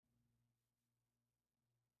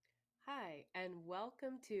Hi, and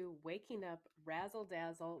welcome to Waking Up Razzle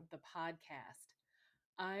Dazzle, the podcast.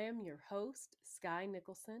 I am your host, Sky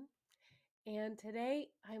Nicholson, and today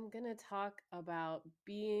I'm going to talk about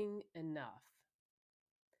being enough.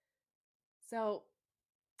 So,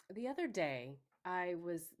 the other day, I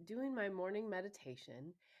was doing my morning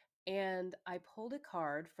meditation and I pulled a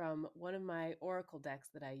card from one of my oracle decks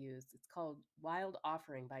that I use. It's called Wild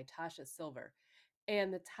Offering by Tasha Silver.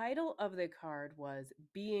 And the title of the card was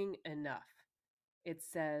Being Enough. It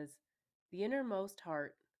says, "The innermost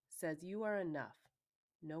heart says you are enough.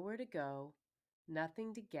 Nowhere to go,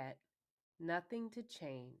 nothing to get, nothing to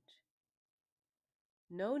change.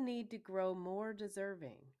 No need to grow more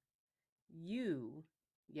deserving. You,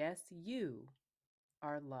 yes, you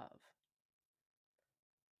are love."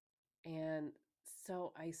 And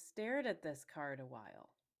so I stared at this card a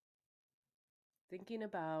while, thinking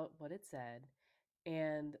about what it said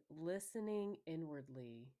and listening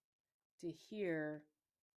inwardly to hear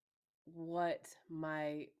what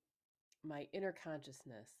my inner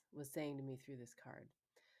consciousness was saying to me through this card.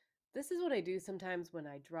 This is what I do sometimes when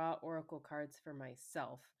I draw oracle cards for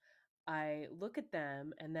myself. I look at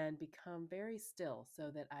them and then become very still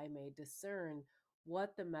so that I may discern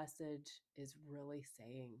what the message is really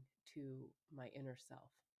saying to my inner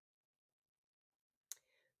self.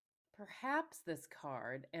 Perhaps this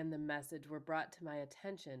card and the message were brought to my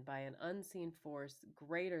attention by an unseen force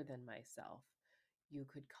greater than myself. You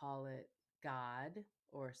could call it God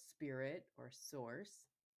or spirit or source.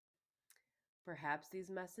 Perhaps these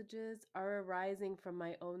messages are arising from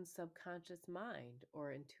my own subconscious mind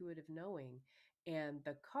or intuitive knowing, and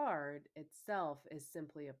the card itself is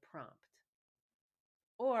simply a prompt.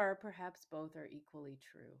 Or perhaps both are equally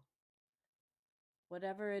true.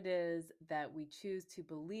 Whatever it is that we choose to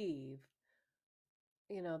believe,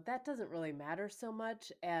 that doesn't really matter so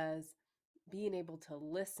much as being able to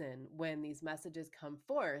listen when these messages come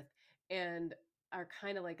forth and are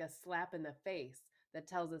kind of like a slap in the face that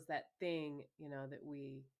tells us that thing, that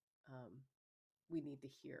um, we need to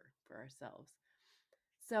hear for ourselves.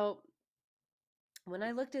 So when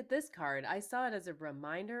I looked at this card, I saw it as a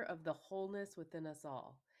reminder of the wholeness within us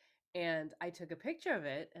all. And I took a picture of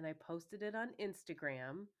it and I posted it on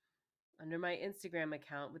Instagram under my Instagram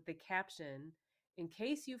account with the caption, "In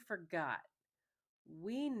case you forgot,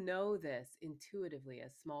 we know this intuitively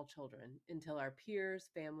as small children until our peers,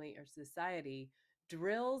 family, or society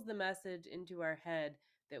drills the message into our head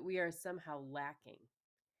that we are somehow lacking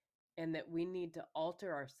and that we need to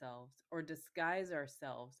alter ourselves or disguise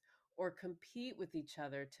ourselves or compete with each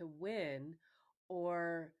other to win,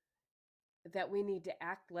 or that we need to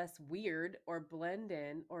act less weird or blend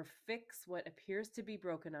in or fix what appears to be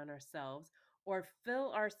broken on ourselves or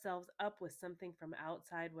fill ourselves up with something from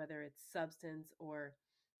outside, whether it's substance or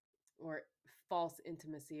false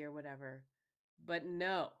intimacy or whatever." But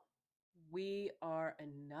no, we are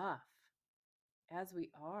enough as we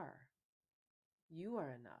are. You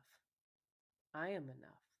are enough. I am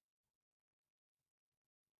enough.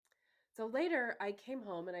 So later, I came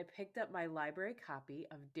home and I picked up my library copy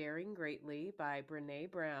of Daring Greatly by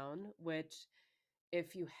Brene Brown, which,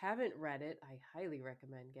 if you haven't read it, I highly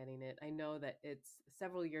recommend getting it. I know that it's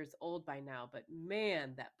several years old by now, but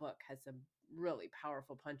man, that book has some really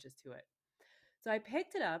powerful punches to it. So I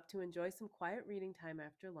picked it up to enjoy some quiet reading time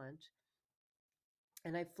after lunch,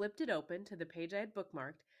 and I flipped it open to the page I had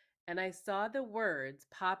bookmarked, and I saw the words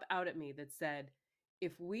pop out at me that said,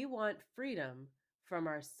 "If we want freedom from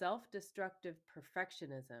our self destructive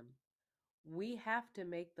perfectionism, we have to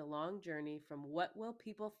make the long journey from what will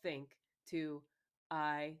people think to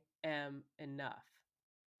I am enough."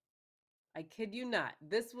 I kid you not.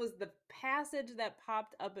 This was the passage that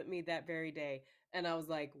popped up at me that very day. And I was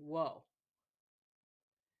like, whoa,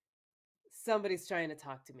 somebody's trying to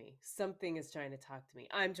talk to me. Something is trying to talk to me.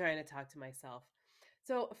 I'm trying to talk to myself.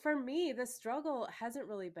 So for me, the struggle hasn't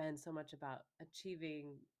really been so much about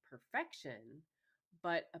achieving perfection,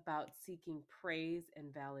 but about seeking praise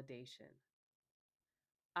and validation.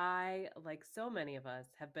 I, like so many of us,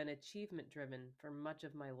 have been achievement driven for much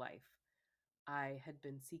of my life. I had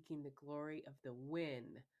been seeking the glory of the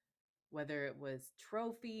win, whether it was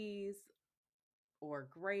trophies or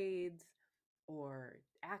grades or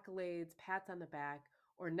accolades, pats on the back,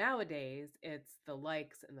 or nowadays it's the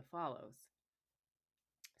likes and the follows.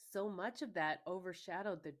 So much of that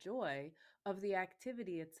overshadowed the joy of the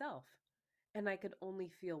activity itself. And I could only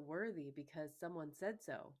feel worthy because someone said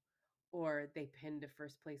so, or they pinned a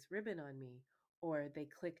first place ribbon on me, or they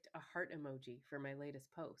clicked a heart emoji for my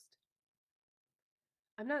latest post.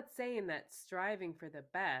 I'm not saying that striving for the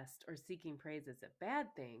best or seeking praise is a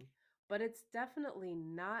bad thing, but it's definitely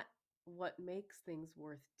not what makes things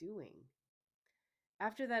worth doing.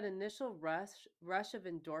 After that initial rush of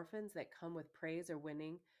endorphins that come with praise or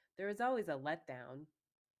winning, there is always a letdown.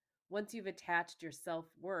 Once you've attached your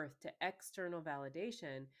self-worth to external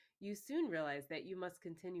validation, you soon realize that you must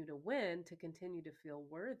continue to win to continue to feel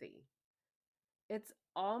worthy. It's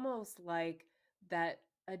almost like that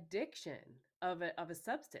addiction of a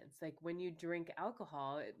substance. Like when you drink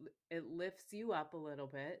alcohol, it lifts you up a little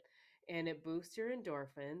bit and it boosts your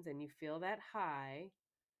endorphins and you feel that high,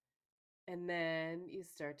 and then you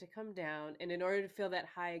start to come down, and in order to feel that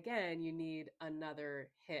high again, you need another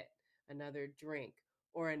hit, another drink,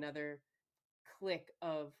 or another click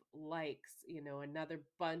of likes, another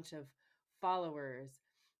bunch of followers,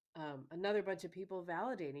 another bunch of people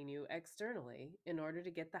validating you externally in order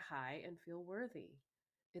to get the high and feel worthy.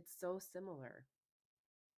 It's so similar.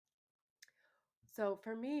 So,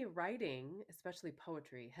 for me, writing, especially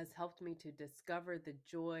poetry, has helped me to discover the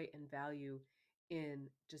joy and value in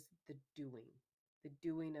just the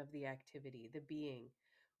doing of the activity, the being.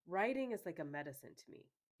 Writing is like a medicine to me.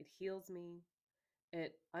 It heals me,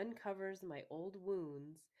 it uncovers my old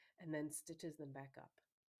wounds and then stitches them back up.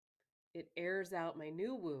 It airs out my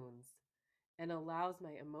new wounds and allows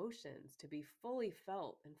my emotions to be fully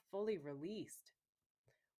felt and fully released.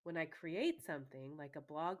 When I create something like a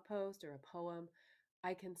blog post or a poem,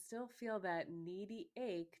 I can still feel that needy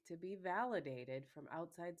ache to be validated from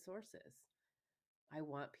outside sources. I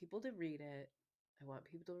want people to read it. I want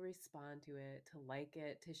people to respond to it, to like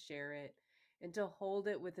it, to share it, and to hold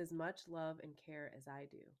it with as much love and care as I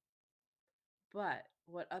do. But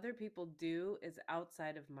what other people do is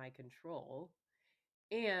outside of my control,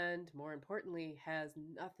 and more importantly, has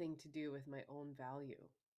nothing to do with my own value.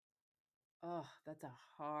 Oh, that's a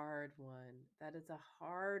hard one. That is a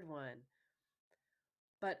hard one.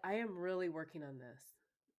 But I am really working on this.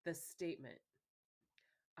 The statement: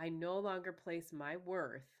 I no longer place my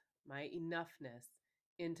worth, my enoughness,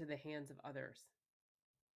 into the hands of others.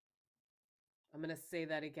 I'm going to say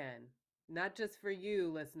that again. Not just for you,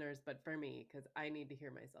 listeners, but for me, because I need to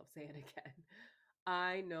hear myself say it again.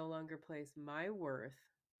 I no longer place my worth,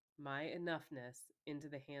 my enoughness, into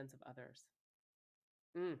the hands of others.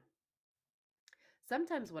 Mm.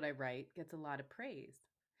 Sometimes what I write gets a lot of praise,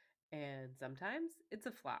 and sometimes it's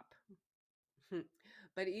a flop.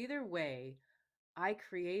 But either way, I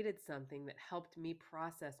created something that helped me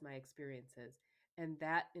process my experiences, and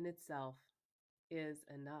that in itself is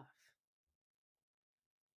enough.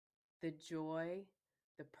 The joy,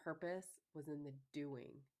 the purpose was in the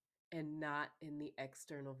doing and not in the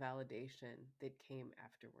external validation that came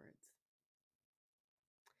afterwards.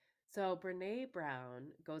 So Brene Brown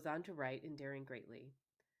goes on to write in Daring Greatly: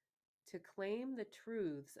 to claim the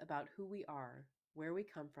truths about who we are, where we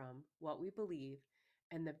come from, what we believe,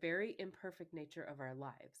 and the very imperfect nature of our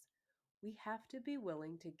lives, we have to be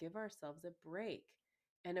willing to give ourselves a break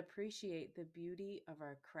and appreciate the beauty of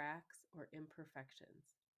our cracks or imperfections,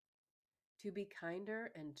 to be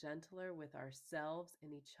kinder and gentler with ourselves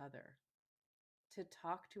and each other, to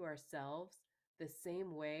talk to ourselves the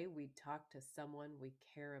same way we talk to someone we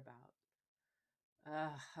care about.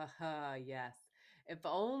 Ah, ha, ha, yes. If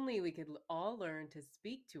only we could all learn to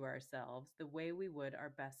speak to ourselves the way we would our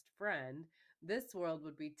best friend, this world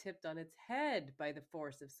would be tipped on its head by the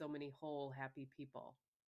force of so many whole, happy people.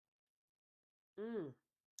 Mm.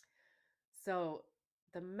 So,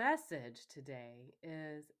 the message today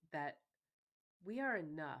is that we are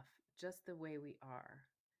enough just the way we are,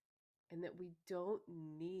 and that we don't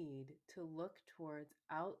need to look towards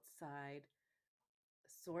outside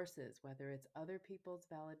sources, whether it's other people's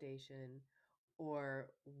validation or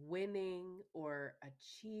winning or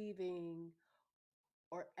achieving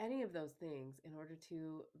or any of those things in order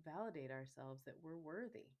to validate ourselves that we're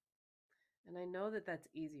worthy. And I know that that's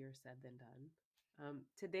easier said than done.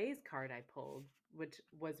 Today's card I pulled, which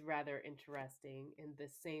was rather interesting in the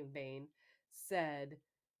same vein, said,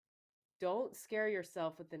 don't scare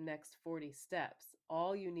yourself with the next 40 steps.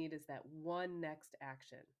 All you need is that one next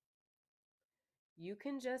action. You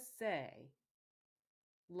can just say,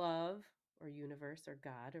 love or universe or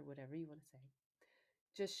God or whatever you want to say,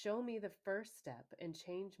 just show me the first step and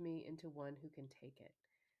change me into one who can take it.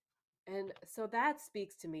 And so that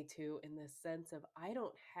speaks to me too, in the sense of I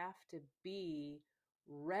don't have to be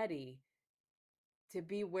ready to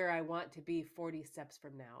be where I want to be 40 steps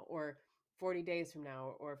from now, or 40 days from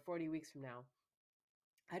now, or 40 weeks from now.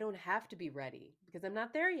 I don't have to be ready because I'm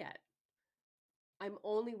not there yet. I'm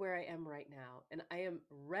only where I am right now, and I am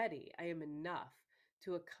ready. I am enough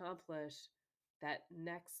to accomplish that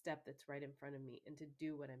next step that's right in front of me and to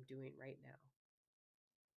do what I'm doing right now.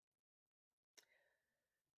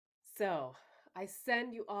 So, I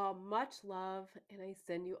send you all much love and I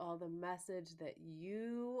send you all the message that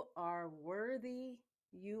you are worthy,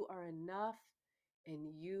 you are enough, and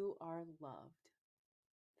you are loved.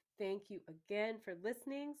 Thank you again for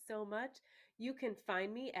listening so much. You can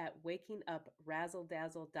find me at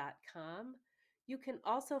wakinguprazzledazzle.com. You can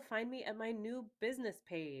also find me at my new business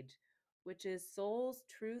page, which is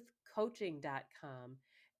soulstruthcoaching.com.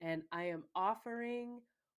 And I am offering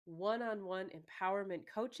one on one empowerment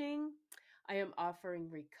coaching. I am offering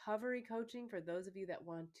recovery coaching for those of you that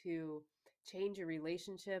want to change your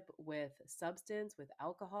relationship with substance, with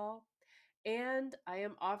alcohol. And I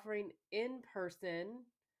am offering in person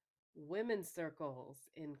women's circles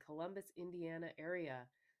in Columbus, Indiana area.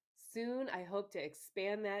 Soon, I hope to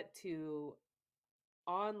expand that to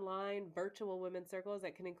online virtual women's circles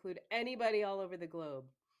that can include anybody all over the globe.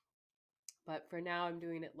 But for now, I'm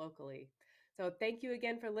doing it locally. So thank you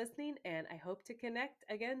again for listening, and I hope to connect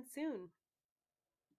again soon.